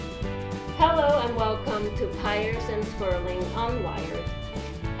and welcome to Pyers and Sperling UnWired,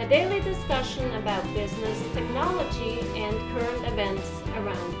 a daily discussion about business, technology, and current events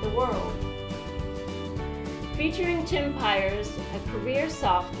around the world. Featuring Jim Pyers, a career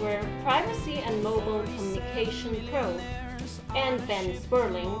software, privacy and mobile communication pro, and Ben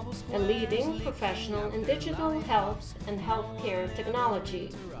Sperling, a leading professional in digital health and healthcare technology.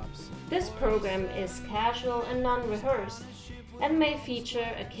 This program is casual and non-rehearsed, and may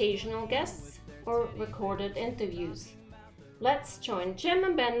feature occasional guests or recorded interviews. Let's join Jim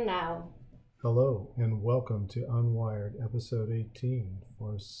and Ben now. Hello and welcome to UnWired episode 18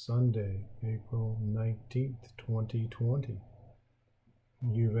 for Sunday, April 19th, 2020.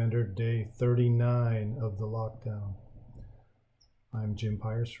 You've entered day 39 of the lockdown. I'm Jim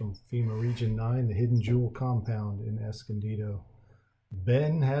Pyers from FEMA Region 9, the Hidden Jewel Compound in Escondido.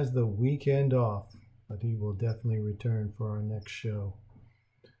 Ben has the weekend off, but he will definitely return for our next show.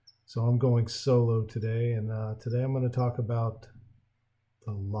 So I'm going solo today, and today I'm going to talk about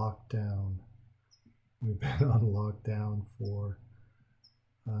the lockdown. We've been on lockdown for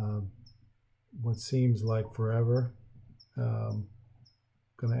what seems like forever.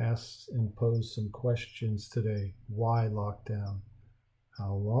 Going to ask and pose some questions today. Why lockdown?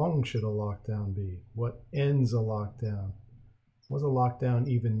 How long should a lockdown be? What ends a lockdown? Was a lockdown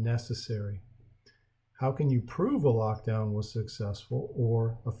even necessary? How can you prove a lockdown was successful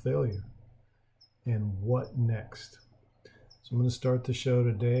or a failure? And what next? So I'm going to start the show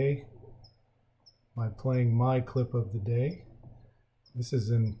today by playing my clip of the day. This is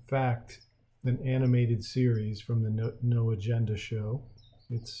in fact an animated series from the No Agenda show.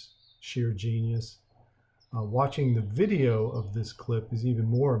 It's sheer genius. Watching the video of this clip is even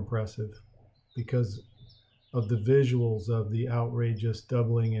more impressive because of the visuals of the outrageous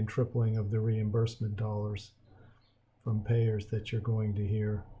doubling and tripling of the reimbursement dollars from payers that you're going to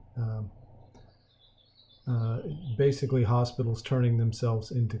hear. Basically, hospitals turning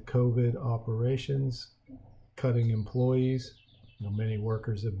themselves into COVID operations, cutting employees. Many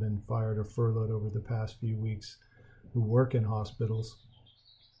workers have been fired or furloughed over the past few weeks who work in hospitals.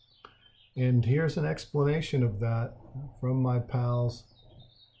 And here's an explanation of that from my pals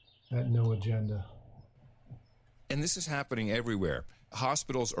at No Agenda. And this is happening everywhere.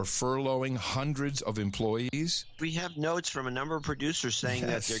 Hospitals are furloughing hundreds of employees. We have notes from a number of producers saying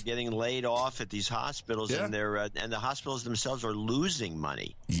that they're getting laid off at these hospitals, and the hospitals themselves are losing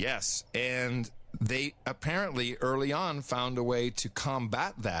money. Yes, and they apparently early on found a way to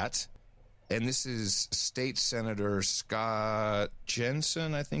combat that. And this is State Senator Scott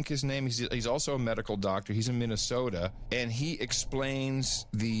Jensen, I think his name. He's also a medical doctor. He's in Minnesota, and he explains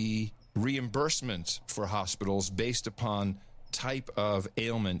the reimbursement for hospitals based upon type of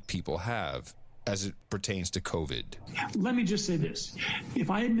ailment people have as it pertains to COVID. Let me just say this.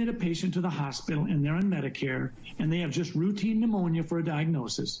 If I admit a patient to the hospital and they're on Medicare and they have just routine pneumonia for a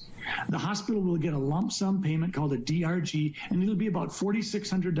diagnosis, the hospital will get a lump sum payment called a DRG, and it'll be about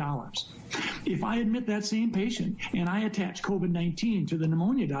 $4,600. If I admit that same patient and I attach COVID-19 to the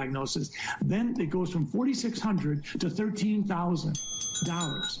pneumonia diagnosis, then it goes from $4,600 to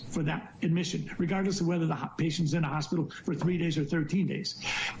 $13,000 for that admission, regardless of whether the patient's in a hospital for 3 days or 13 days.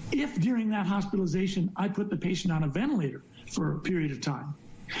 If during that hospitalization I put the patient on a ventilator for a period of time,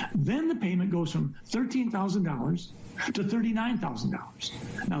 then the payment goes from $13,000 to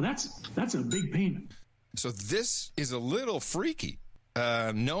 $39,000. Now that's a big payment. So this is a little freaky,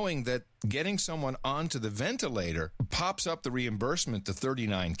 knowing that getting someone onto the ventilator pops up the reimbursement to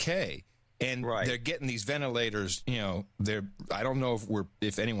 $39K. And they're getting these ventilators, I don't know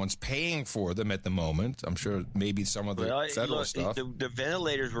if anyone's paying for them at the moment. I'm sure maybe some of the federal stuff. The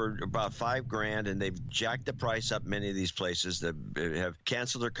ventilators were about $5,000, and they've jacked the price up. Many of these places that have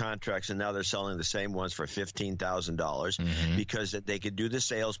canceled their contracts, and now they're selling the same ones for $15,000 because they could do the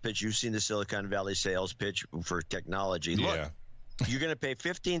sales pitch. You've seen the Silicon Valley sales pitch for technology. Yeah. Look, you're going to pay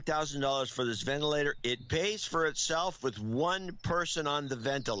 $15,000 for this ventilator. It pays for itself with one person on the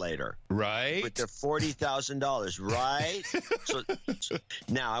ventilator. Right. With the $40,000, right? so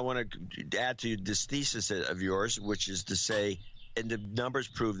now I want to add to this thesis of yours, which is to say, and the numbers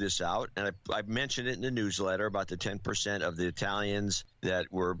prove this out, and I mentioned it in the newsletter about the 10% of the Italians that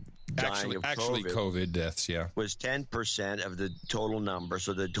were dying of COVID. COVID deaths, was 10% of the total number.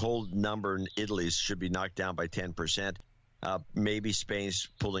 So the whole number in Italy should be knocked down by 10%. Maybe Spain's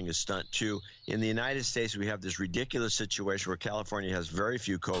pulling a stunt too. In the United States, we have this ridiculous situation where California has very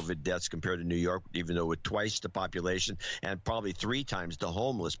few COVID deaths compared to New York, even though with twice the population and probably 3 times the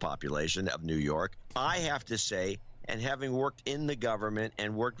homeless population of New York. I have to say, and having worked in the government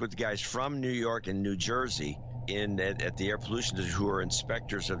and worked with guys from New York and New Jersey, at the air pollution who are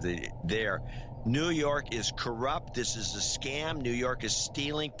inspectors of there. New York is corrupt. This is a scam. New York is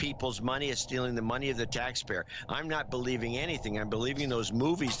stealing people's money, is stealing the money of the taxpayer. I'm not believing anything. I'm believing those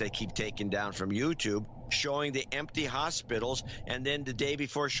movies they keep taking down from YouTube, showing the empty hospitals, and then the day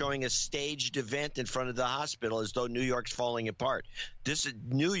before showing a staged event in front of the hospital as though New York's falling apart.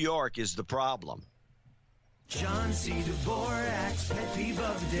 New York is the problem. John C. Dvorak's pet peeve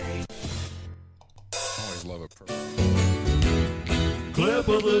of the day. Always love a Clip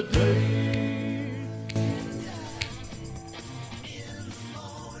of the day.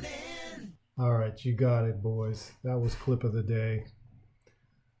 All right, you got it, boys. That was clip of the day.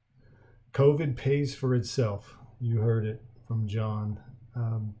 COVID pays for itself. You heard it from John.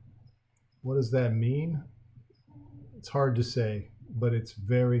 What does that mean? It's hard to say, but it's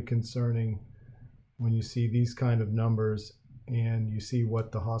very concerning when you see these kind of numbers and you see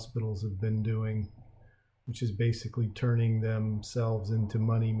what the hospitals have been doing, which is basically turning themselves into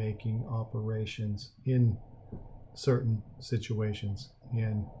money-making operations in certain situations.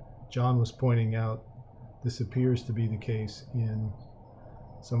 And John was pointing out this appears to be the case in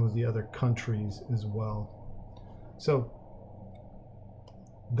some of the other countries as well. So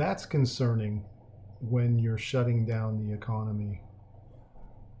that's concerning when you're shutting down the economy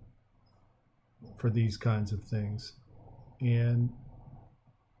for these kinds of things and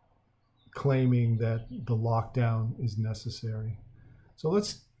claiming that the lockdown is necessary. So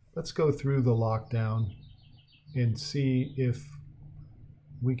let's go through the lockdown and see if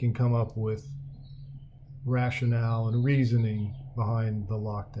we can come up with rationale and reasoning behind the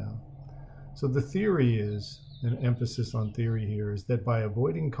lockdown. So the theory is, an emphasis on theory here, is that by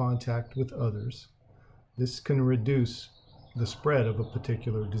avoiding contact with others, this can reduce the spread of a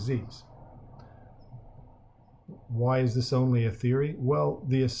particular disease. Why is this only a theory? Well,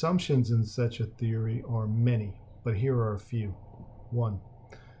 the assumptions in such a theory are many, but here are a few. 1.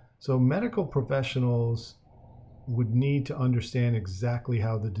 So medical professionals would need to understand exactly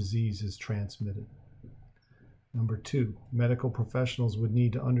how the disease is transmitted. Number 2, medical professionals would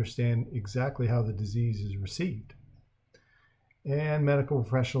need to understand exactly how the disease is received. And medical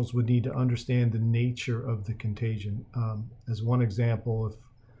professionals would need to understand the nature of the contagion. As one example,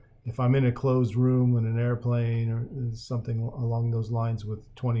 if I'm in a closed room in an airplane or something along those lines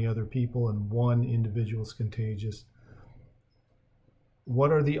with 20 other people and one individual is contagious,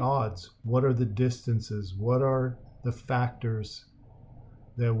 what are the odds? What are the distances? What are the factors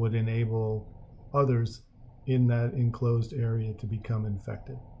that would enable others in that enclosed area to become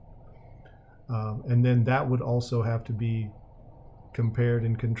infected? And then that would also have to be compared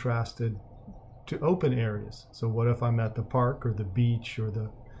and contrasted to open areas. So what if I'm at the park or the beach or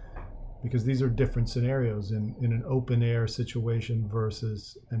because these are different scenarios in an open air situation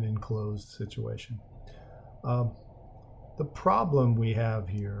versus an enclosed situation. The problem we have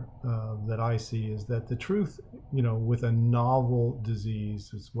here that I see is that the truth, with a novel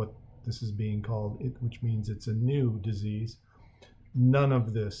disease is what this is being called, which means it's a new disease. None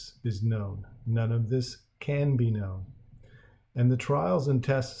of this is known. None of this can be known. And the trials and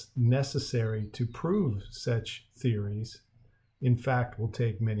tests necessary to prove such theories, in fact, will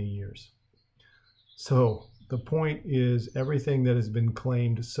take many years. So the point is, everything that has been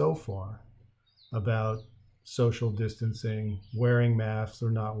claimed so far about social distancing, wearing masks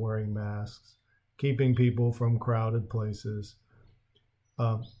or not wearing masks, keeping people from crowded places,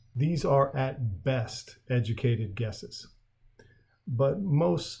 these are at best educated guesses. But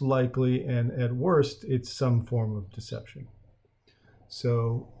most likely, and at worst, it's some form of deception.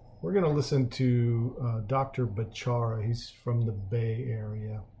 So we're going to listen to Dr. Bachara. He's from the Bay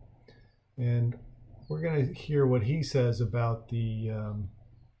Area. And we're going to hear what he says about the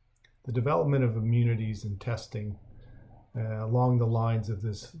development of immunities and testing along the lines of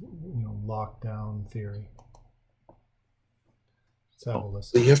this lockdown theory. Let's have a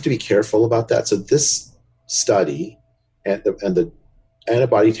listen. You have to be careful about that. So this study and the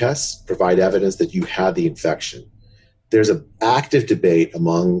antibody tests provide evidence that you had the infection. There's an active debate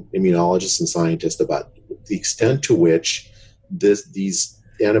among immunologists and scientists about the extent to which these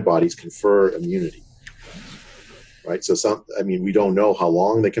antibodies confer immunity. Right. So we don't know how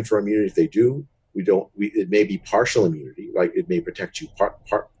long they confer immunity. If they do, it may be partial immunity, right? It may protect you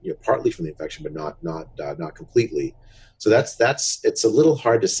partly from the infection, but not completely. So it's a little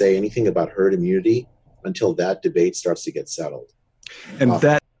hard to say anything about herd immunity until that debate starts to get settled.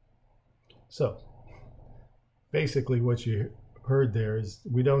 So basically what you heard there is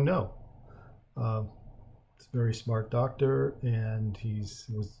we don't know. It's a very smart doctor, and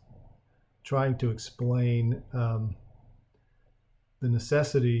was trying to explain the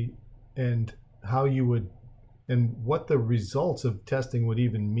necessity and how you would and what the results of testing would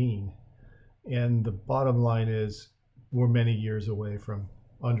even mean. And the bottom line is we're many years away from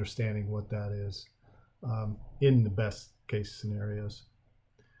understanding what that is in the best case scenarios.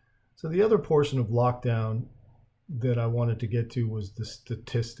 So the other portion of lockdown that I wanted to get to was the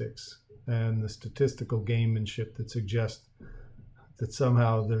statistics and the statistical gamemanship that suggests that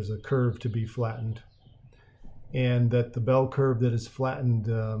somehow there's a curve to be flattened, and that the bell curve that is flattened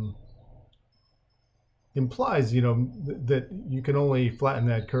implies, that you can only flatten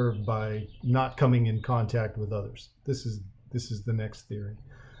that curve by not coming in contact with others. This is the next theory.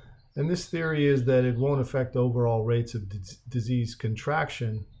 And this theory is that it won't affect overall rates of disease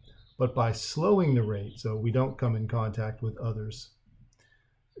contraction, but by slowing the rate, so we don't come in contact with others,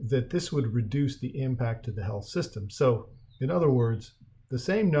 that this would reduce the impact to the health system. So, in other words, the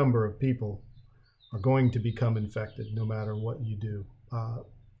same number of people are going to become infected no matter what you do,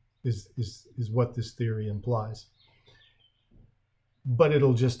 is what this theory implies. But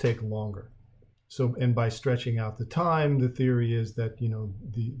it'll just take longer. So, and by stretching out the time, the theory is that,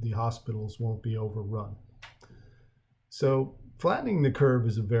 the hospitals won't be overrun. So flattening the curve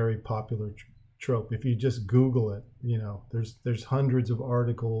is a very popular trope. If you just Google it, there's hundreds of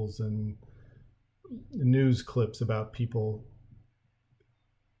articles and news clips about people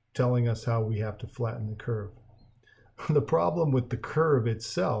telling us how we have to flatten the curve. The problem with the curve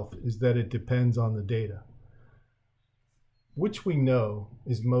itself is that it depends on the data, which we know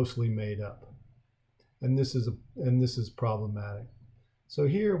is mostly made up. And this is problematic. So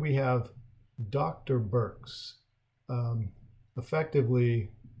here we have Dr. Birx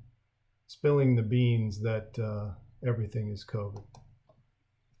effectively spilling the beans that everything is COVID.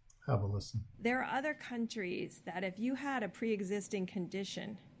 Have a listen. There are other countries that if you had a pre-existing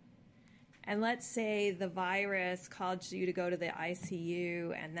condition, and let's say the virus caused you to go to the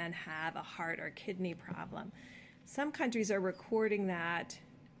ICU and then have a heart or kidney problem, some countries are recording that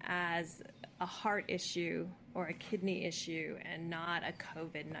as a heart issue or a kidney issue and not a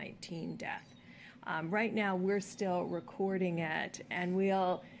COVID-19 death. Right now, we're still recording it, and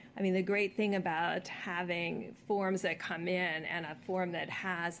the great thing about having forms that come in and a form that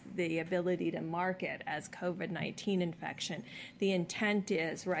has the ability to mark it as COVID-19 infection, the intent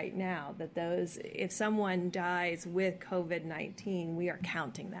is right now that if someone dies with COVID-19, we are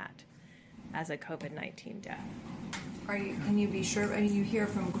counting that as a COVID-19 death. Can you be sure? You hear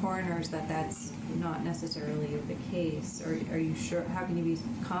from coroners that that's not necessarily the case. Are you sure? How can you be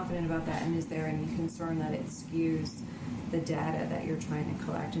confident about that? And is there any concern that it skews the data that you're trying to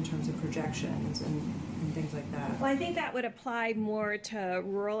collect in terms of projections and things like that? Well, I think that would apply more to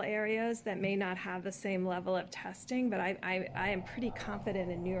rural areas that may not have the same level of testing, but I am pretty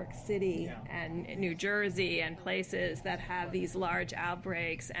confident in New York City and New Jersey and places that have these large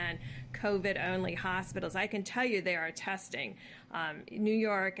outbreaks and COVID-only hospitals. I can tell you they are testing. New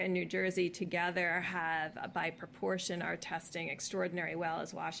York and New Jersey together have, by proportion, are testing extraordinarily well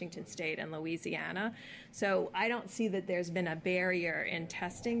as Washington State and Louisiana. So I don't see that there's been a barrier in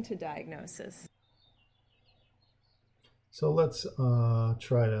testing to diagnosis. So let's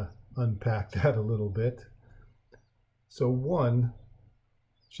try to unpack that a little bit. So one,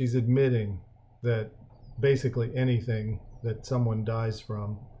 she's admitting that basically anything that someone dies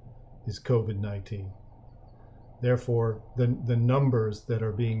from is COVID-19. Therefore, the numbers that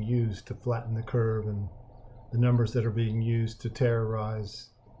are being used to flatten the curve and the numbers that are being used to terrorize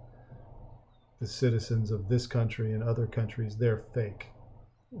the citizens of this country and other countries, they're fake.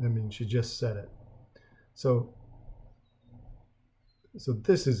 She just said it. So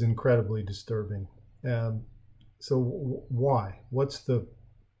this is incredibly disturbing. So why? What's the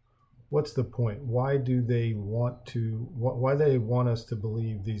point? Why do they want to? Why they want us to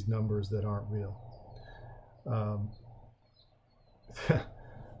believe these numbers that aren't real?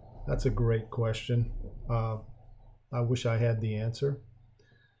 That's a great question. I wish I had the answer,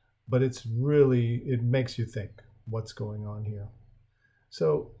 but it makes you think what's going on here.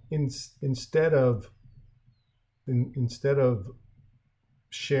 So instead of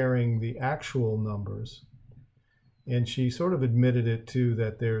sharing the actual numbers, and she sort of admitted it too,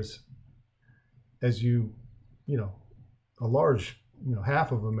 that there's, a large,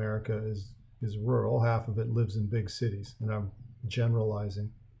 half of America is rural, half of it lives in big cities, and I'm generalizing.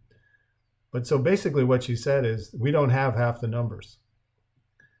 But so basically what she said is we don't have half the numbers.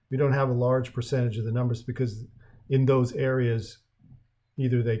 We don't have a large percentage of the numbers because in those areas,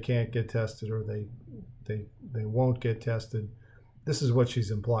 either they can't get tested or they won't get tested. This is what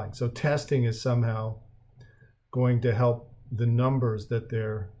she's implying. So testing is somehow going to help the numbers that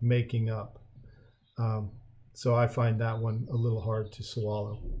they're making up. So I find that one a little hard to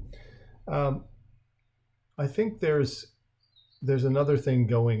swallow. I think there's another thing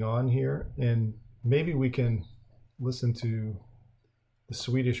going on here, and maybe we can listen to the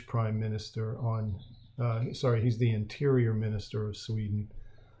Swedish Prime Minister on. He's the Interior Minister of Sweden,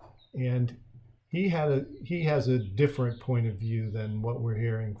 and he has a different point of view than what we're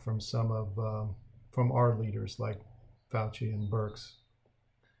hearing from from our leaders like Fauci and Birx.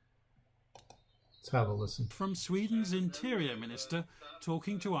 Let's have a listen. From Sweden's Interior Minister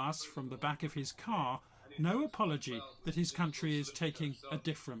talking to us from the back of his car, no apology that his country is taking a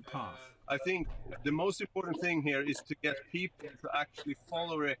different path. I think the most important thing here is to get people to actually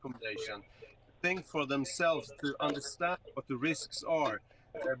follow recommendation, think for themselves, to understand what the risks are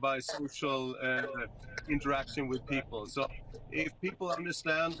by social interaction with people. So if people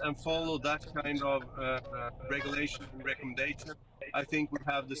understand and follow that kind of regulation and recommendation, I think we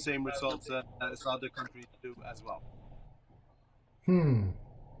have the same results as other countries do as well.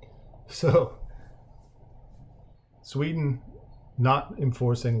 So Sweden not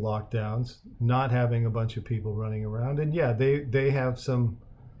enforcing lockdowns, not having a bunch of people running around, and yeah, they have some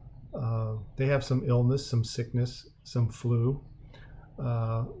illness, some sickness, some flu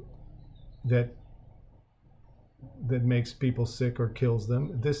that makes people sick or kills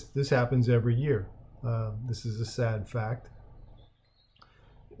them. This happens every year. This is a sad fact,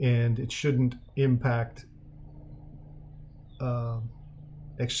 and it shouldn't impact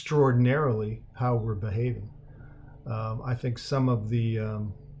extraordinarily how we're behaving. I think some of the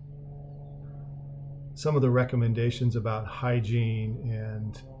recommendations about hygiene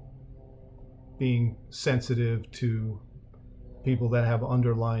and being sensitive to people that have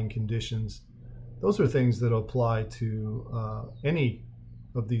underlying conditions, those are things that apply to any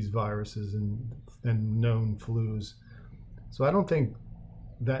of these viruses and known flus. So I don't think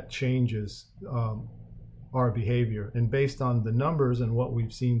that changes our behavior. And based on the numbers and what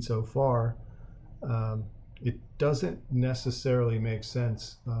we've seen so far, it doesn't necessarily make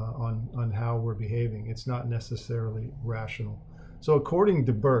sense on how we're behaving. It's not necessarily rational. So according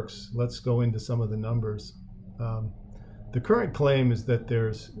to Birx, let's go into some of the numbers. The current claim is that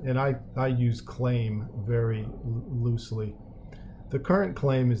and I use claim very loosely. The current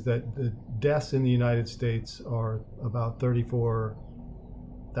claim is that the deaths in the United States are about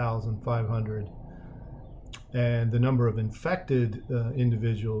 34,500. And the number of infected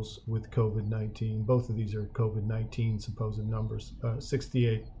individuals with COVID-19, both of these are COVID-19 supposed numbers,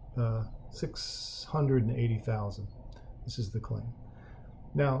 680,000. This is the claim.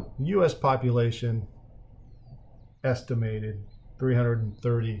 Now, the U.S. population estimated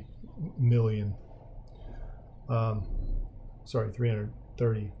 330 million.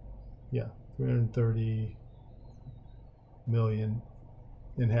 330 million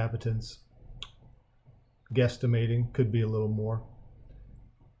inhabitants. Guesstimating, could be a little more.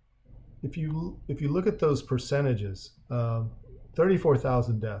 If you look at those percentages,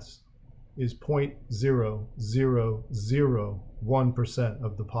 34,000 deaths is 0.0001%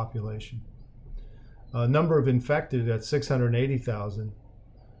 of the population. Number of infected at 680,000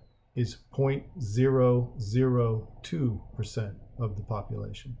 is 0.002% of the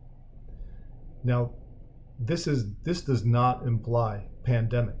population. Now, this does not imply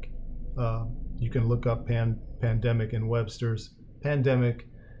pandemic. You can look up pandemic in Webster's. Pandemic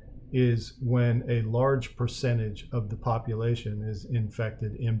is when a large percentage of the population is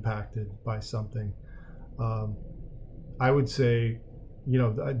infected, impacted by something. I would say,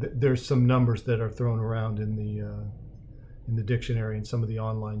 there's some numbers that are thrown around in the dictionary and some of the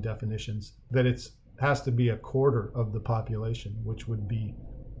online definitions that has to be a quarter of the population, which would be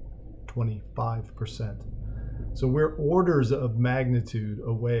 25%. So we're orders of magnitude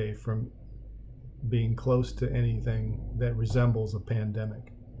away from being close to anything that resembles a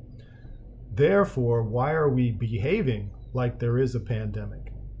pandemic. Therefore, why are we behaving like there is a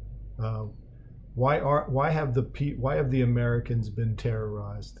pandemic? Why have the Americans been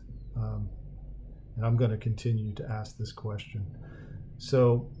terrorized? And I'm going to continue to ask this question.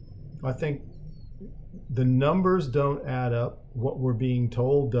 So I think the numbers don't add up. What we're being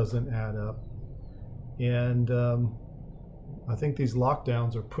told doesn't add up. And I think these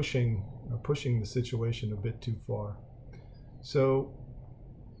lockdowns are pushing the situation a bit too far. So,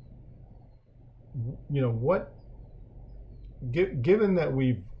 given that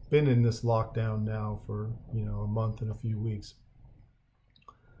we've been in this lockdown now for, a month and a few weeks,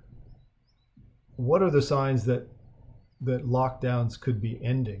 what are the signs that lockdowns could be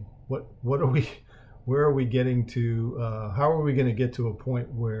ending? Where are we getting to? How are we going to get to a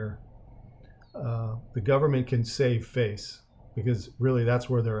point where the government can save face? Because really that's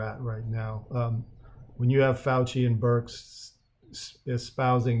where they're at right now. When you have Fauci and Birx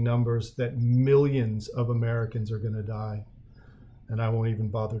espousing numbers that millions of Americans are going to die. And I won't even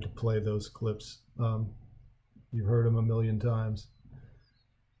bother to play those clips. You've heard them a million times.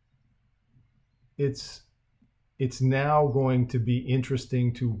 It's now going to be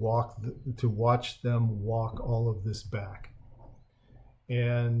interesting to watch them walk all of this back.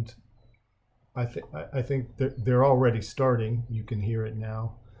 And I think they're already starting. You can hear it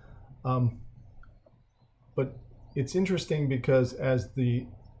now. But it's interesting because as the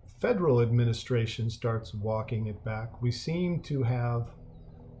federal administration starts walking it back, we seem to have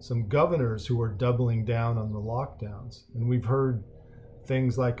some governors who are doubling down on the lockdowns. And we've heard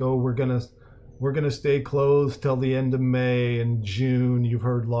things like, oh, we're gonna stay closed till the end of May and June. You've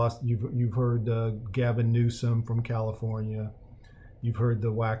heard Gavin Newsom from California. You've heard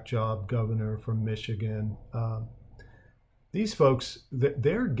the whack job governor from Michigan. These folks,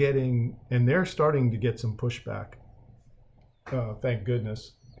 they're starting to get some pushback. Thank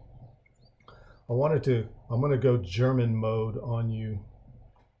goodness. I'm going to go German mode on you,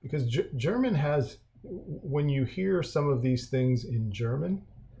 because German has, when you hear some of these things in German,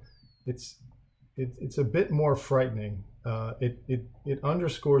 it's a bit more frightening. It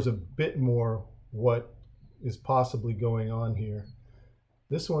underscores a bit more what is possibly going on here.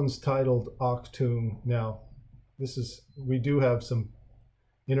 This one's titled Achtung. Now, we do have some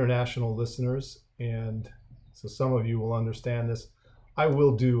international listeners, and so some of you will understand this. I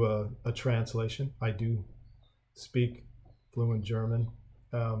will do a translation. I do speak fluent German.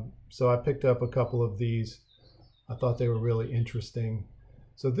 So I picked up a couple of these. I thought they were really interesting.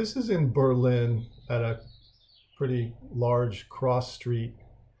 So this is in Berlin at a pretty large cross street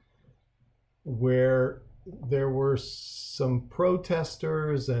where there were some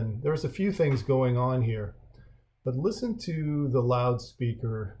protesters, and there's a few things going on here. But listen to the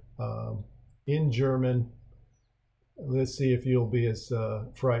loudspeaker in German. Let's see if you'll be as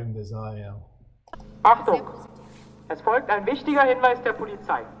frightened as I am. Achtung! Es folgt ein wichtiger Hinweis der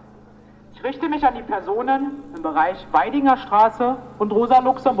Polizei. Ich richte mich an die Personen im Bereich Weidinger Straße und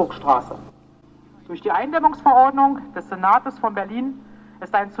Rosa-Luxemburg-Straße. Durch die Eindämmungsverordnung des Senates von Berlin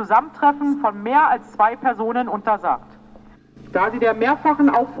ist ein Zusammentreffen von mehr als 2 Personen untersagt. Da sie der mehrfachen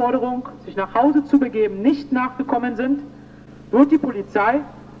Aufforderung, sich nach Hause zu begeben, nicht nachgekommen sind, wird die Polizei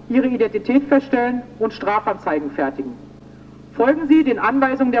ihre Identität feststellen und Strafanzeigen fertigen. Folgen Sie den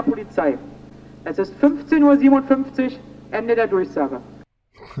Anweisungen der Polizei. Es ist 15:57 Uhr, Ende der Durchsage.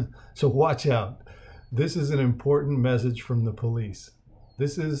 So watch out. This is an important message from the police.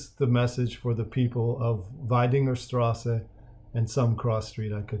 This is the message for the people of Weidinger Straße and some cross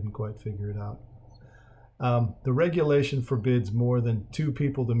street. I couldn't quite figure it out. The regulation forbids more than 2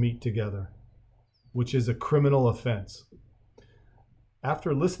 people to meet together, which is a criminal offense.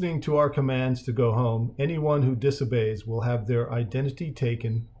 After listening to our commands to go home, anyone who disobeys will have their identity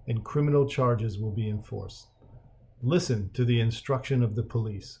taken and criminal charges will be enforced. Listen to the instruction of the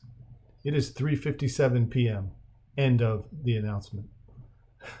police. It is 3:57 p.m. End of the announcement.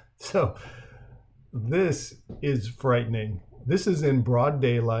 So this is frightening. This is in broad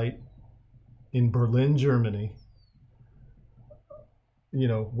daylight in Berlin, Germany. You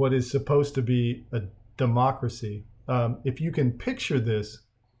know, what is supposed to be a democracy. If you can picture this,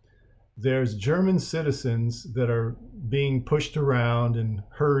 there's German citizens that are being pushed around and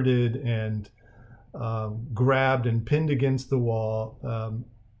herded and grabbed and pinned against the wall.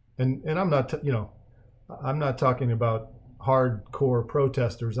 And I'm not, I'm not talking about hardcore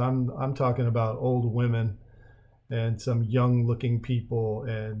protesters. I'm talking about old women and some young-looking people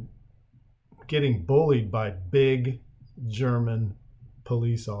and getting bullied by big German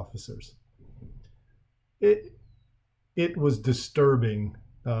police officers. It was disturbing,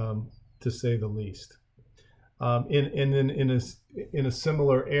 to say the least. In a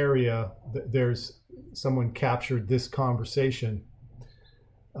similar area, there's someone captured this conversation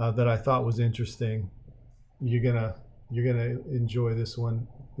that I thought was interesting. You're gonna enjoy this one.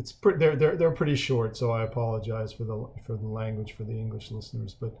 They're pretty short, so I apologize for the language for the English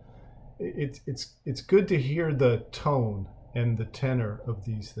listeners, but it's good to hear the tone and the tenor of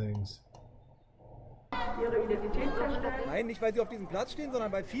these things. Nein, nicht weil sie auf diesem Platz stehen,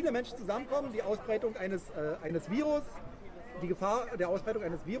 sondern weil viele Menschen zusammenkommen, die Ausbreitung eines Virus, die Gefahr der Ausbreitung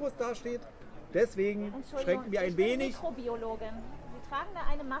eines Virus dasteht. Deswegen schränken wir ein wenig. tragen da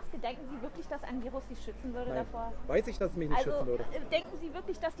eine Maske. Denken Sie wirklich, dass ein Virus Sie schützen würde davor? Weiß ich, dass es mich nicht schützen würde. Denken Sie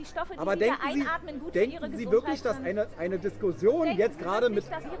wirklich, dass die Stoffe, die Aber Sie da einatmen, gut für Ihre Gesundheit sind? Denken Sie wirklich, dass eine Diskussion jetzt gerade mit...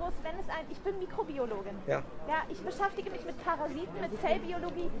 Das Virus, ich bin Mikrobiologin. Ja. Ja, ich beschäftige mich mit Parasiten, mit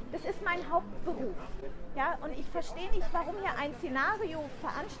Zellbiologie. Das ist mein Hauptberuf. Ja, und ich verstehe nicht, warum hier ein Szenario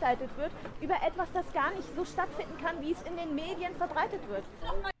veranstaltet wird über etwas, das gar nicht so stattfinden kann, wie es in den Medien verbreitet wird.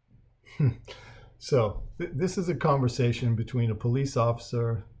 So, this is a conversation between a police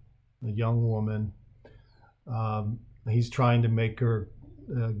officer, a young woman. He's trying to make her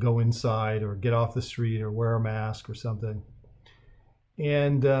go inside or get off the street or wear a mask or something.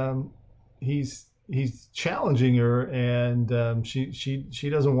 And he's challenging her, and she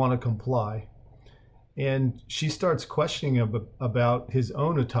doesn't want to comply. And she starts questioning him about his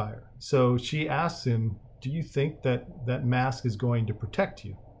own attire. So she asks him, do you think that mask is going to protect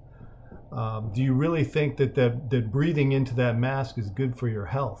you? Do you really think that breathing into that mask is good for your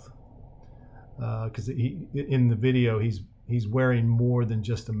health? Because in the video, he's wearing more than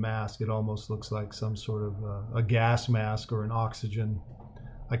just a mask. It almost looks like some sort of a gas mask or an oxygen.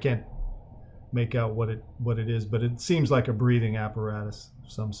 I can't make out what it is, but it seems like a breathing apparatus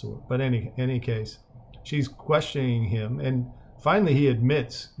of some sort. But any case, she's questioning him, and finally he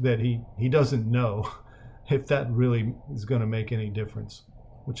admits that he doesn't know if that really is going to make any difference,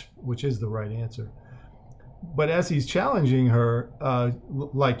 which is the right answer. But as he's challenging her,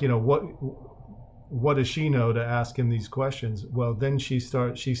 what does she know to ask him these questions? Well, then she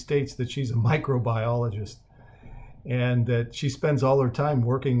states that she's a microbiologist and that she spends all her time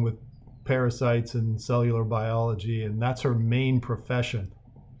working with parasites and cellular biology, and that's her main profession.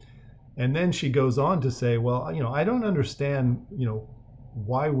 And then she goes on to say, well, I don't understand,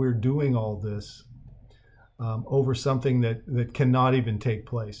 why we're doing all this over something that cannot even take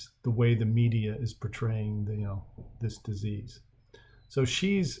place, the way the media is portraying this disease. So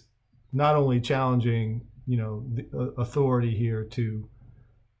she's not only challenging, the authority here to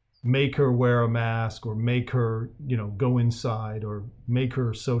make her wear a mask or make her, go inside or make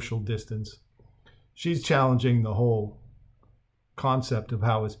her social distance. She's challenging the whole concept of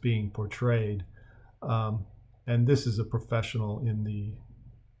how it's being portrayed. And this is a professional in the,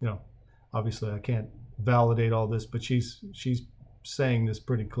 obviously I can't validate all this, but she's saying this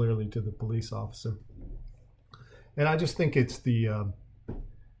pretty clearly to the police officer. And I just think it's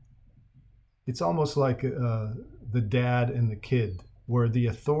it's almost like the dad and the kid, where the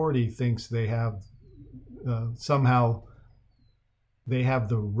authority thinks they have somehow they have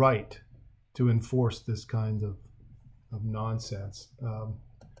the right to enforce this kind of nonsense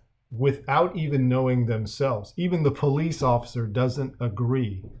without even knowing themselves. Even the police officer doesn't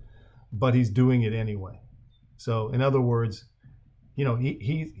agree, but he's doing it anyway. So in other words,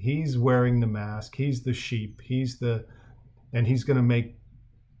 he's wearing the mask, he's the sheep, and he's going to make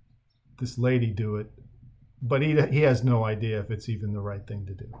this lady do it, but he has no idea if it's even the right thing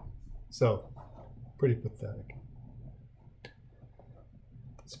to do. So pretty pathetic.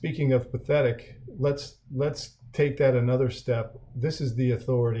 Speaking of pathetic, let's take that another step. This is the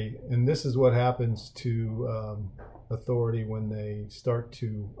authority, and this is what happens to authority when they start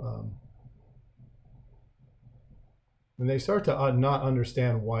to not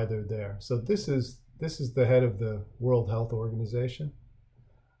understand why they're there. So this is the head of the World Health Organization.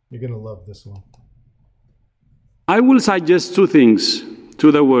 You're going to love this one. I will suggest two things to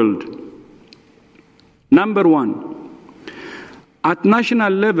the world. Number one, at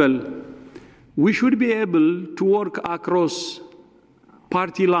national level, we should be able to work across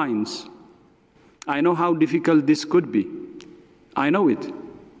party lines. I know how difficult this could be. I know it.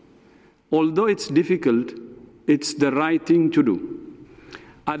 Although it's difficult, it's the right thing to do.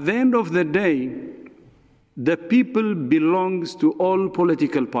 At the end of the day, the people belongs to all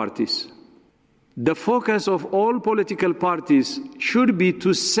political parties. The focus of all political parties should be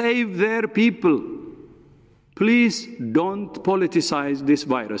to save their people. Please don't politicize this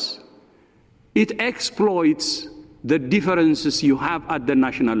virus. It exploits the differences you have at the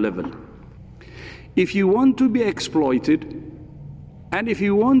national level. If you want to be exploited, and if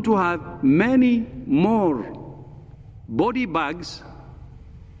you want to have many more body bags,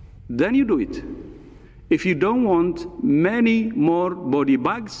 then you do it. If you don't want many more body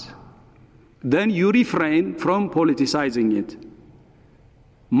bags, then you refrain from politicizing it.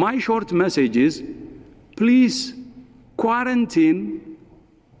 My short message is, please quarantine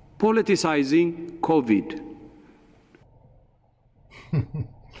politicizing COVID.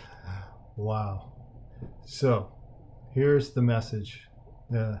 Wow. So here's the message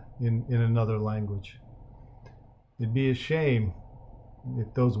in another language. It'd be a shame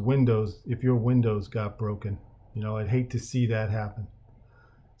if your windows got broken. I'd hate to see that happen.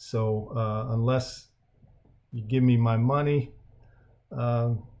 So unless you give me my money,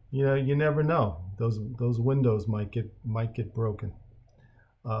 you never know. Those windows might get broken.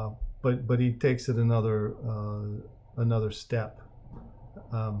 But he takes it another step.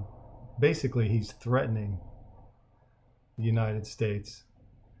 Basically, he's threatening the United States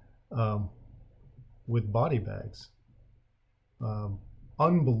with body bags.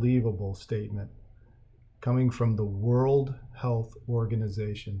 Unbelievable statement coming from the World Health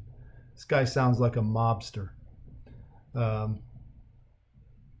Organization. This guy sounds like a mobster.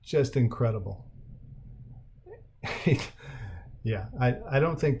 Just incredible. Yeah, I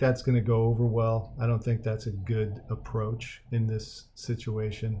don't think that's going to go over well. I don't think that's a good approach in this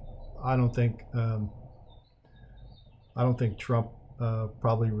situation. I don't think Trump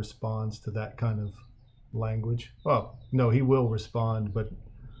probably responds to that kind of language. Well, no, he will respond, but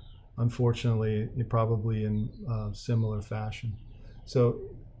unfortunately, probably in similar fashion. So,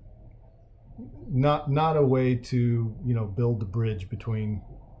 not a way to build the bridge between,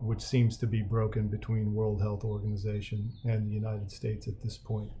 which seems to be broken, between World Health Organization and the United States at this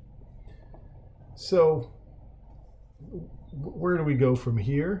point. So where do we go from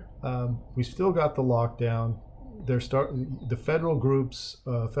here? We still got the lockdown. The federal groups,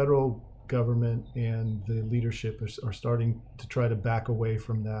 federal government and the leadership are starting to try to back away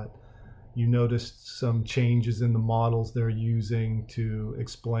from that. You noticed some changes in the models they're using to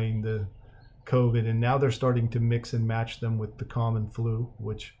explain the COVID, and now they're starting to mix and match them with the common flu,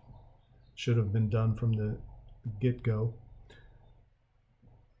 which should have been done from the get-go.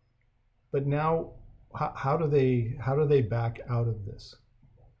 But now, how do they back out of this?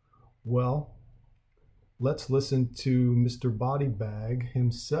 Well, let's listen to Mr. Body Bag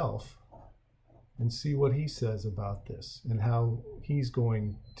himself and see what he says about this and how he's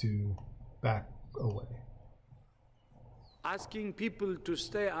going to back away. Asking people to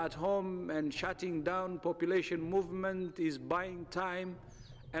stay at home and shutting down population movement is buying time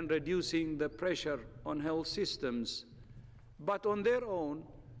and reducing the pressure on health systems. But on their own,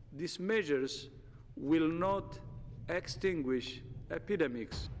 these measures will not extinguish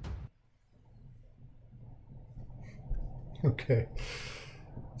epidemics. Okay.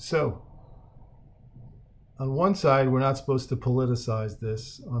 So, on one side, we're not supposed to politicize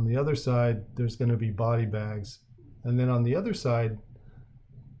this. On the other side, there's going to be body bags. And then on the other side,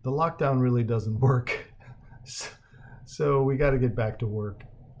 the lockdown really doesn't work. So we got to get back to work.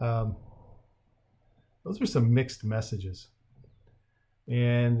 Those are some mixed messages.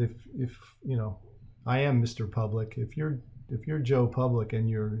 And if I am Mr. Public, if you're Joe Public and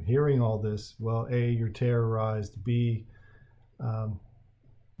you're hearing all this, well, A, you're terrorized. B,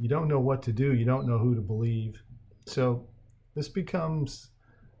 you don't know what to do. You don't know who to believe. So this becomes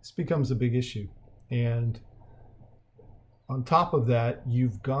a big issue. And on top of that,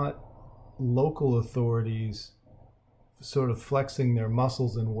 you've got local authorities sort of flexing their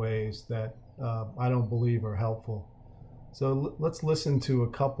muscles in ways that I don't believe are helpful. So let's listen to a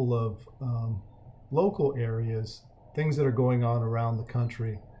couple of local areas, things that are going on around the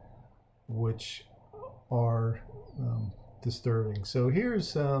country, which are disturbing. So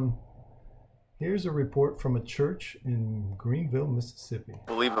here's a report from a church in Greenville, Mississippi. I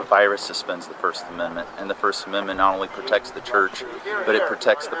believe a virus suspends the First Amendment, and the First Amendment not only protects the church, but it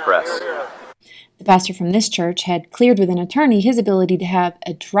protects the press. The pastor from this church had cleared with an attorney his ability to have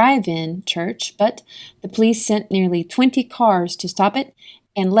a drive-in church, but the police sent nearly 20 cars to stop it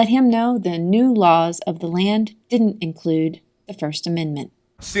and let him know the new laws of the land didn't include the First Amendment.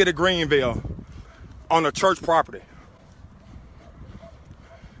 City of Greenville on a church property.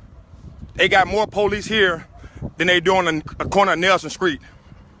 They got more police here than they do on the corner of Nelson Street.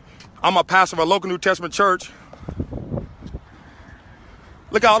 I'm a pastor of a local New Testament church.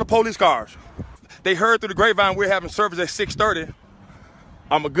 Look at all the police cars. They heard through the grapevine we're having service at 6:30.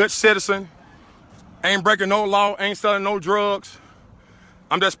 I'm a good citizen. Ain't breaking no law, ain't selling no drugs.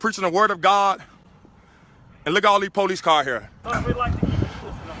 I'm just preaching the word of God. And look at all these police cars here. We'd like to give this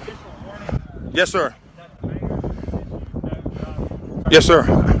an official warning. Yes, sir. Yes, sir.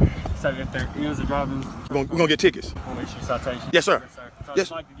 So if there is a driving, we're gonna get tickets. We'll issue citation. Yes, sir. Yes, sir. So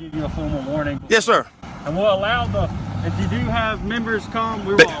I'd like to give you a formal warning. Yes, sir. And we'll allow if you do have members come,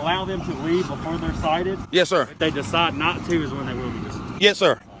 we will allow them to leave before they're cited. Yes, sir. If they decide not to is when they will be dismissed. Yes,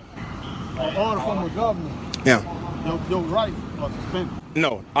 sir. Order from the governor. Yeah. Your rights are suspended.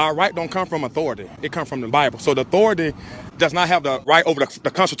 No, our right don't come from authority. It comes from the Bible. So the authority does not have the right over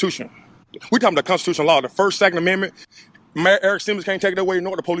the Constitution. We're talking the Constitutional law, the First, Second Amendment. Mayor Eric Simmons can't take it away,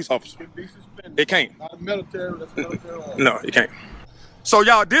 nor the police officer. It can't. Not military, that's military law. No, it can't. So,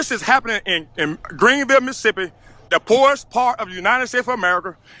 y'all, this is happening in Greenville, Mississippi. The poorest part of the United States of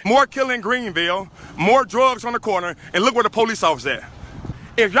America, more killing in Greenville, more drugs on the corner, and look where the police officer at.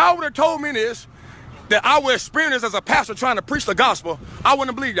 If y'all would have told me this, that I would experience as a pastor trying to preach the gospel, I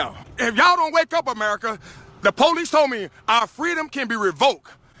wouldn't believe y'all. If y'all don't wake up, America, the police told me our freedom can be revoked.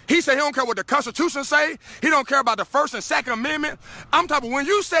 He said he don't care what the Constitution say. He don't care about the First and Second Amendment. I'm talking, when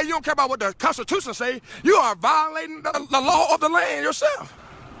you say you don't care about what the Constitution say, you are violating the law of the land yourself.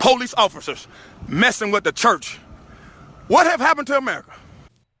 Police officers messing with the church. What have happened to America?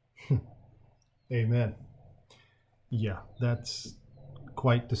 Amen. Yeah, that's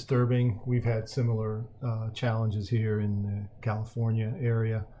quite disturbing. We've had similar challenges here in the California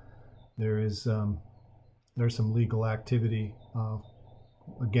area. There's some legal activity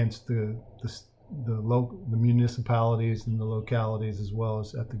against the municipalities and the localities, as well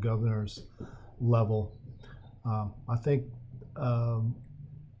as at the governor's level. I think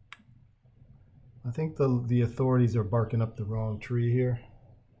the authorities are barking up the wrong tree here,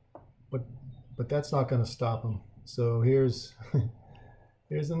 but that's not going to stop them. So here's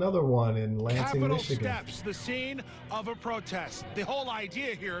another one in Lansing, Michigan. Capitol Steps, the scene of a protest. The whole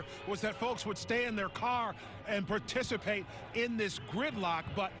idea here was that folks would stay in their car and participate in this gridlock,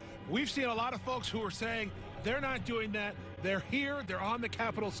 but we've seen a lot of folks who are saying they're not doing that. They're here, they're on the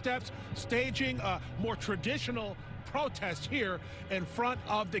Capitol steps, staging a more traditional protest here in front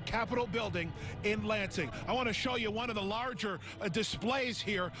of the Capitol building in Lansing. I want to show you one of the larger displays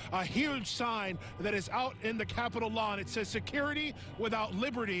here, a huge sign that is out in the Capitol lawn. It says security without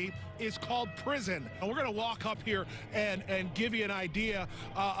liberty is called prison. And we're going to walk up here and give you an idea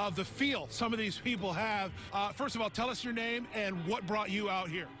of the feel some of these people have. First of all, tell us your name and what brought you out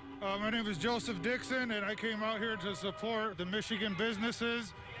here. My name is Joseph Dixon, and I came out here to support the Michigan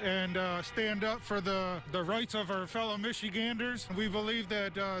businesses and stand up for the rights of our fellow Michiganders. We believe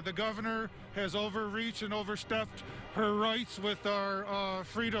that the governor has overreached and overstepped her rights with our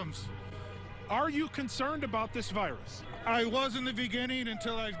freedoms. Are you concerned about this virus? I was in the beginning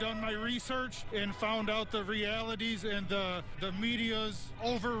until I've done my research and found out the realities and the media's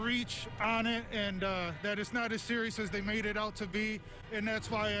overreach on it, and that it's not as serious as they made it out to be, and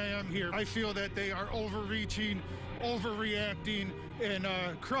that's why I am here. I feel that they are overreaching, overreacting, and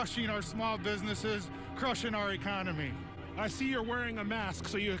crushing our small businesses, crushing our economy. I see you're wearing a mask,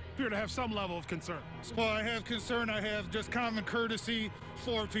 so you appear to have some level of concern. Well, I have concern. I have just common courtesy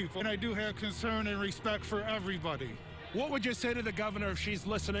for people, and I do have concern and respect for everybody. What would you say to the governor if she's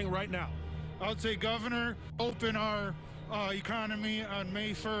listening right now? I would say, Governor, open our economy on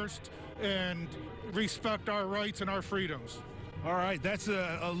May 1st and respect our rights and our freedoms. All right, that's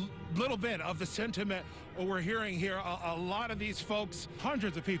a little bit of the sentiment we're hearing here. A lot of these folks,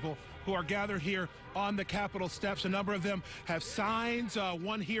 hundreds of people who are gathered here on the Capitol steps. A number of them have signs.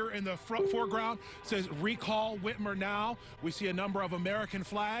 One here in the foreground says, "Recall Whitmer now." We see a number of American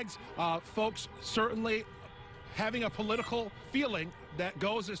flags. Folks certainly having a political feeling that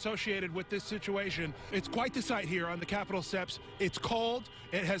goes associated with this situation. It's quite the sight here on the Capitol steps. It's cold,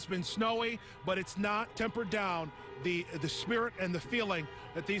 it has been snowy, but it's not tempered down the spirit and the feeling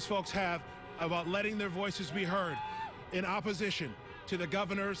that these folks have about letting their voices be heard in opposition to the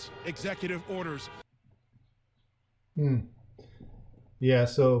governor's executive orders. Yeah,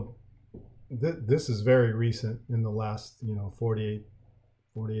 so this is very recent, in the last 48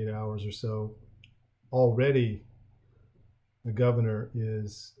 hours or so. Already the governor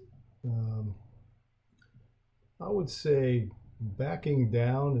is, I would say, backing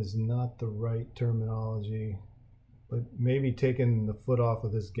down is not the right terminology, but maybe taking the foot off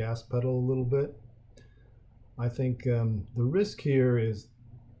of this gas pedal a little bit. I think the risk here is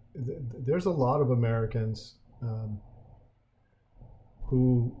there's a lot of Americans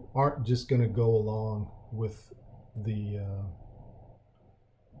who aren't just going to go along with the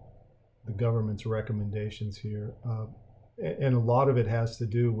government's recommendations here, and a lot of it has to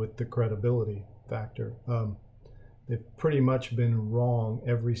do with the credibility factor. They've pretty much been wrong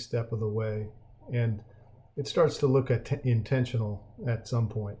every step of the way, and it starts to look intentional at some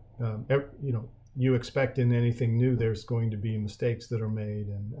point. You expect in anything new there's going to be mistakes that are made,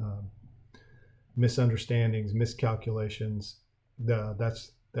 and misunderstandings, miscalculations.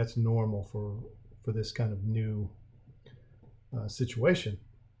 That's normal for this kind of new situation.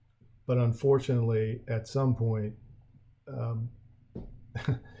 But unfortunately, at some point,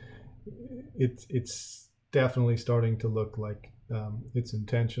 it's definitely starting to look like it's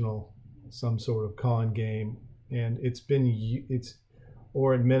intentional, some sort of con game, and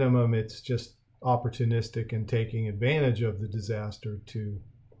or at minimum, it's just opportunistic and taking advantage of the disaster to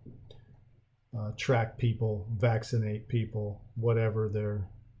track people, vaccinate people, whatever their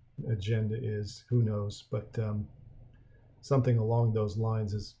agenda is, who knows. But something along those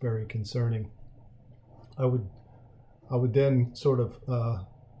lines is very concerning. I would then sort of,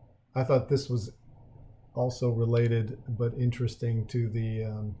 I thought this was also related but interesting to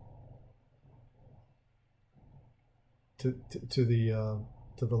the to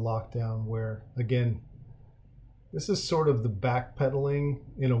the lockdown, where again, this is sort of the backpedaling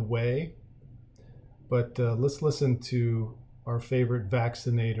in a way, but let's listen to our favorite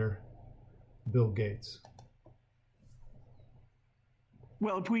vaccinator, Bill Gates.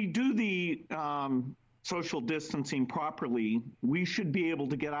 Well, if we do the social distancing properly, we should be able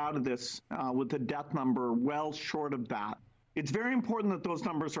to get out of this with a death number well short of that. It's very important that those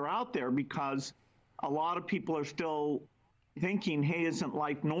numbers are out there because a lot of people are still thinking, hey, isn't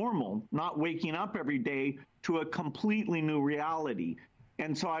life normal? Not waking up every day to a completely new reality.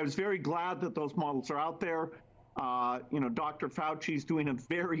 And so I was very glad that those models are out there. Dr. Fauci's doing a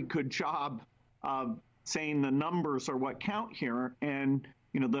very good job of saying the numbers are what count here. And,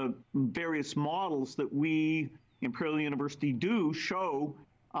 the various models that we, Imperial University, do show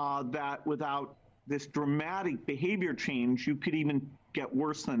that without this dramatic behavior change, you could even get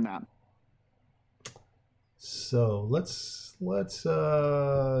worse than that. So let's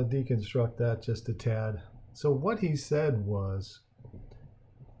deconstruct that just a tad. So what he said was,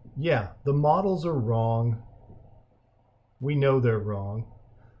 yeah, the models are wrong. We know they're wrong,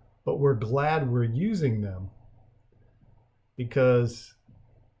 but we're glad we're using them because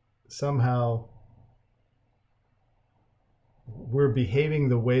somehow we're behaving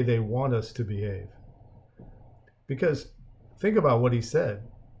the way they want us to behave. Because think about what he said.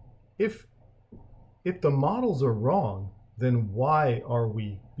 If the models are wrong, then why are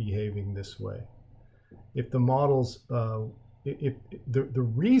we behaving this way? If the models, the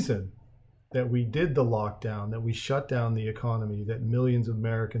reason that we did the lockdown, that we shut down the economy, that millions of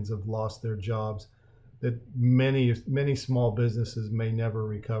Americans have lost their jobs, that many small businesses may never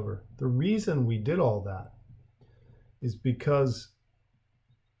recover. The reason we did all that is because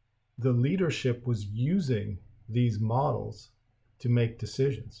the leadership was using these models to make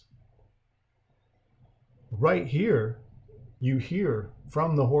decisions. Right here, you hear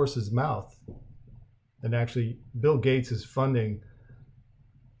from the horse's mouth, and actually Bill Gates is funding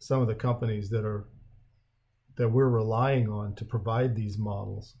some of the companies that we're relying on to provide these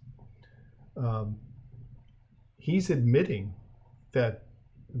models. He's admitting that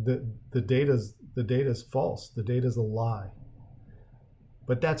the data's false, the data's a lie,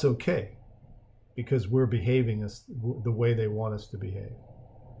 but that's okay because we're behaving the way they want us to behave.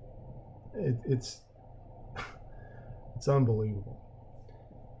 It's unbelievable.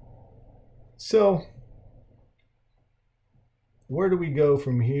 So where do we go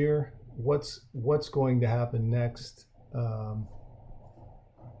from here? What's going to happen next? How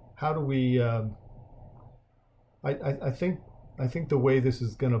do we? I think the way this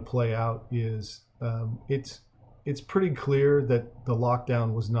is going to play out is it's pretty clear that the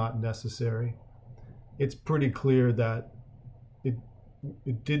lockdown was not necessary. It's pretty clear that it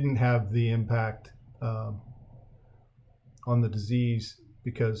didn't have the impact on the disease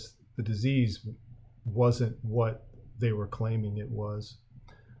because the disease wasn't what they were claiming it was.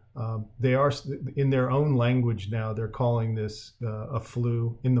 They are, in their own language now, they're calling this a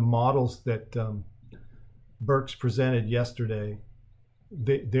flu. In the models that Birx presented yesterday,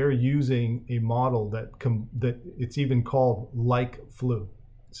 they're using a model that it's even called like flu.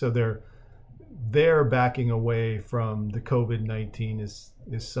 So they're backing away from the COVID-19 is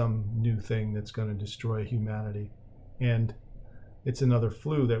some new thing that's going to destroy humanity, and it's another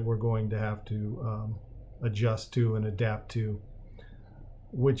flu that we're going to have to adjust to and adapt to,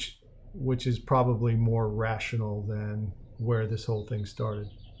 which is probably more rational than where this whole thing started.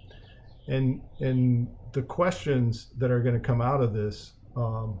 And the questions that are going to come out of this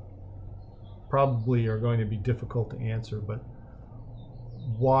probably are going to be difficult to answer, but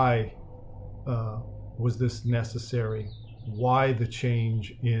why was this necessary? Why the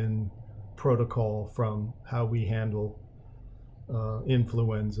change in protocol from how we handle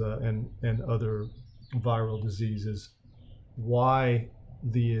influenza and other viral diseases? Why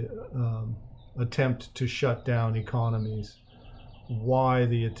the attempt to shut down economies? Why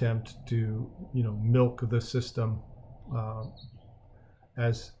the attempt to milk the system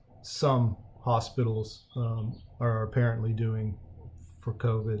as some hospitals are apparently doing for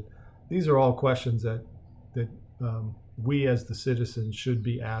COVID? These are all questions that we as the citizens should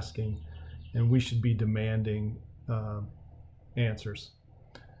be asking, and we should be demanding answers.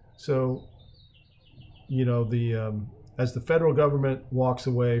 So, as the federal government walks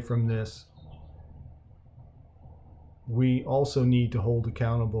away from this, we also need to hold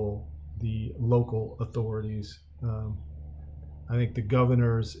accountable the local authorities. I think the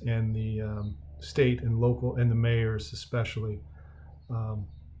governors and the state and local and the mayors especially,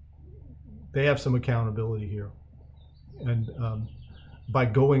 they have some accountability here. And by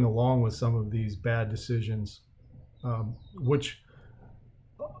going along with some of these bad decisions, which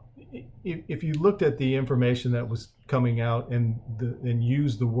if you looked at the information that was coming out and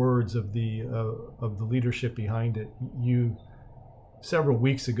used the words of the leadership behind it, several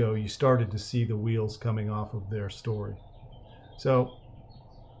weeks ago you started to see the wheels coming off of their story. So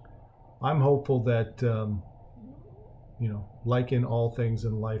I'm hopeful that like in all things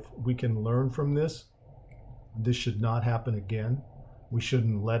in life, we can learn from this. This should not happen again. We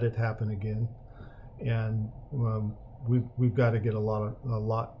shouldn't let it happen again, and we've got to get a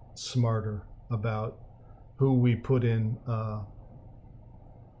lot smarter about who we put in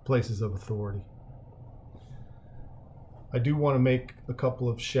places of authority. I do want to make a couple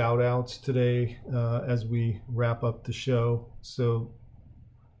of shout outs today as we wrap up the show. So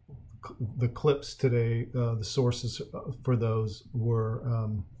the clips today, the sources for those were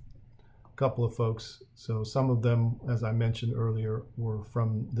a couple of folks. So some of them, as I mentioned earlier, were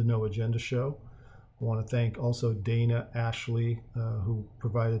from the No Agenda show. I want to thank also Dana Ashley, who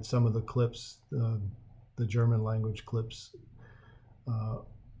provided some of the clips, the German language clips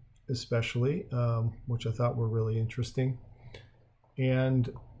especially, which I thought were really interesting.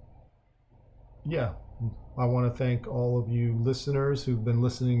 And yeah, I want to thank all of you listeners who've been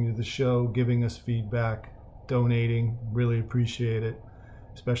listening to the show, giving us feedback, donating. Really appreciate it,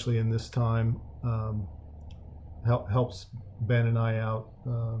 especially in this time. Helps Ben and I out,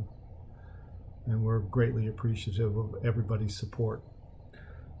 and we're greatly appreciative of everybody's support.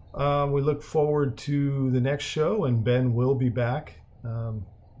 We look forward to the next show, and Ben will be back.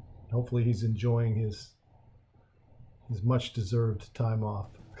 Hopefully he's enjoying his much-deserved time off.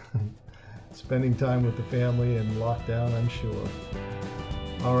 Spending time with the family and lockdown, I'm sure.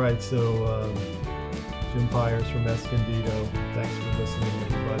 All right, so Jim Pyers from Escondido. Thanks for listening,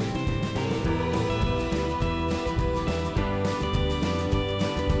 everybody.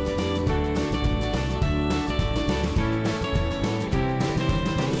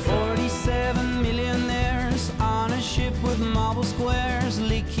 47 millionaires on a ship with marble squares,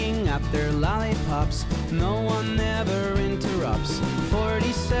 leaking out their lollipops. No one ever interrupts.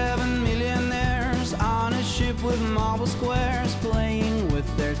 47 millionaires on a ship with marble squares, playing with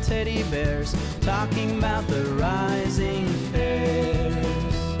their teddy bears, talking about the rising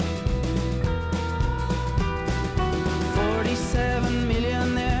fares. 47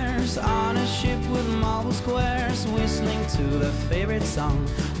 millionaires on a ship with marble squares, whistling to their favorite song,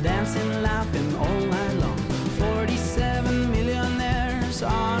 dancing, laughing all night long. 47 millionaires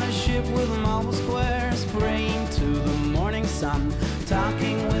on a ship with marble squares, praying to the morning sun,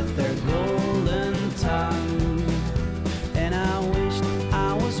 talking with their golden tongue. And I wished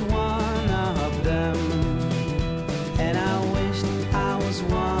I was one of them, and I wished I was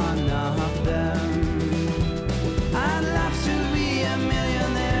one of them. I'd love to be a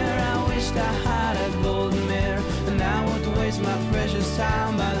millionaire. I wished I had a golden mare, and I would waste my precious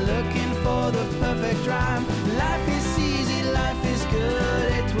time by looking for the perfect rhyme. Life is easy, life is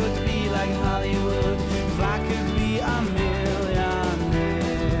good. It would be like Hollywood if I could be a millionaire.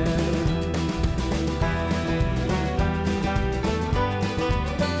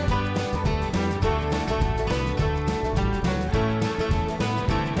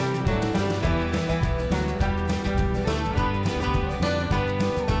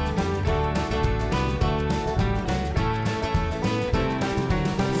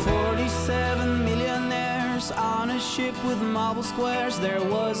 47 millionaires on a ship with marble squares. There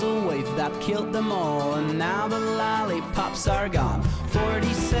was a wave that killed them all, and now the lollipops are gone.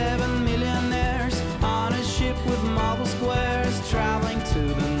 47 millionaires on a ship with marble squares, traveling to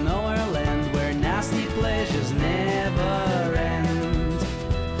the nowhere land where nasty pleasures never end.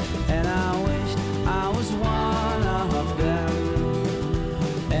 And I wished I was one of them,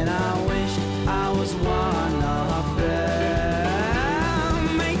 and I wished I was one of them.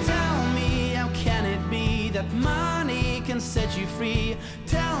 They tell me, how can it be that money can set you free?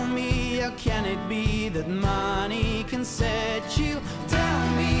 Tell me, how can it be that money can set you? Tell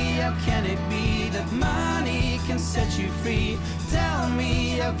me, how can it be that money can set you free? Tell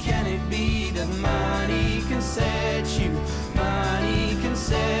me, how can it be that money can set you? Money can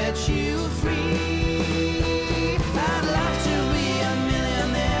set you free. I'd love to be a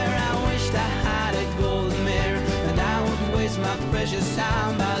millionaire. I wished I had a golden mare, and I would waste my precious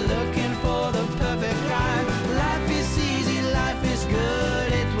time by looking for the